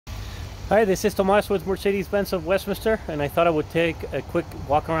Hi, this is Tomas with Mercedes-Benz of Westminster, and I thought I would take a quick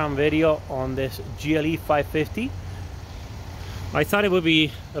walk around video on this GLE550. I thought it would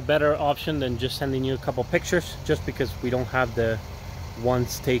be a better option than just sending you a couple pictures, just because we don't have the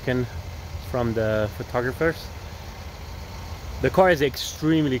ones taken from the photographers. The car is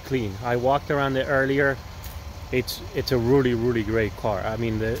extremely clean. I walked around it earlier. It's a really great car. I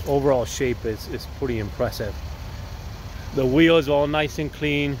mean, the overall shape is pretty impressive. The wheels are all nice and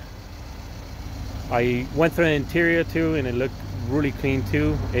clean. I went through the interior too, and it looked really clean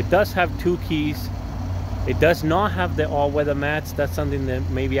too. It does have 2 keys. It does not have the all-weather mats. That's something that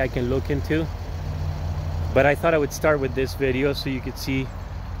maybe I can look into. But I thought I would start with this video so you could see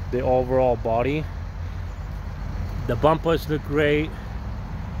the overall body. The bumpers look great.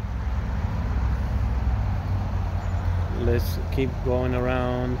 Let's keep going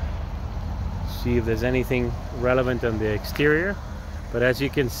around, see if there's anything relevant on the exterior. But as you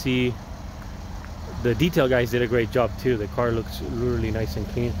can see, the detail guys did a great job too. The car looks really nice and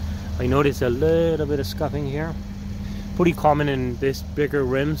clean. I noticed a little bit of scuffing here. Pretty common in this bigger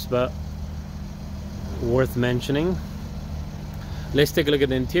rims, but worth mentioning. Let's take a look at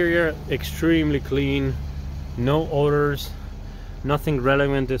the interior. Extremely clean, no odors, nothing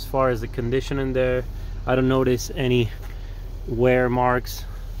relevant as far as the condition in there. I don't notice any wear marks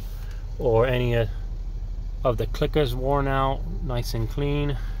or any of the clickers worn out. Nice and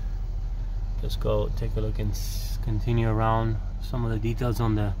clean. Let's go take a look and continue around some of the details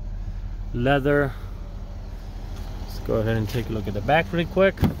on the leather. Let's go ahead and take a look at the back really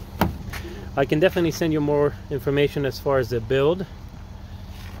quick. I can definitely send you more information as far as the build.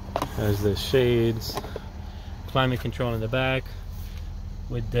 There's the shades, climate control in the back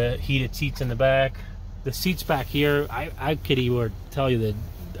with the heated seats in the back. The seats back here, I could even tell you that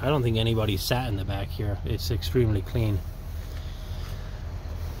I don't think anybody sat in the back here. It's extremely clean.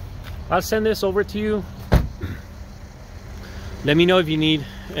 I'll send this over to you. Let me know if you need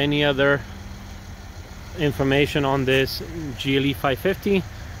any other information on this GLE550,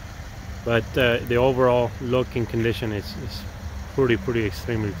 but the overall look and condition is pretty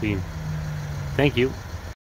extremely clean. Thank you.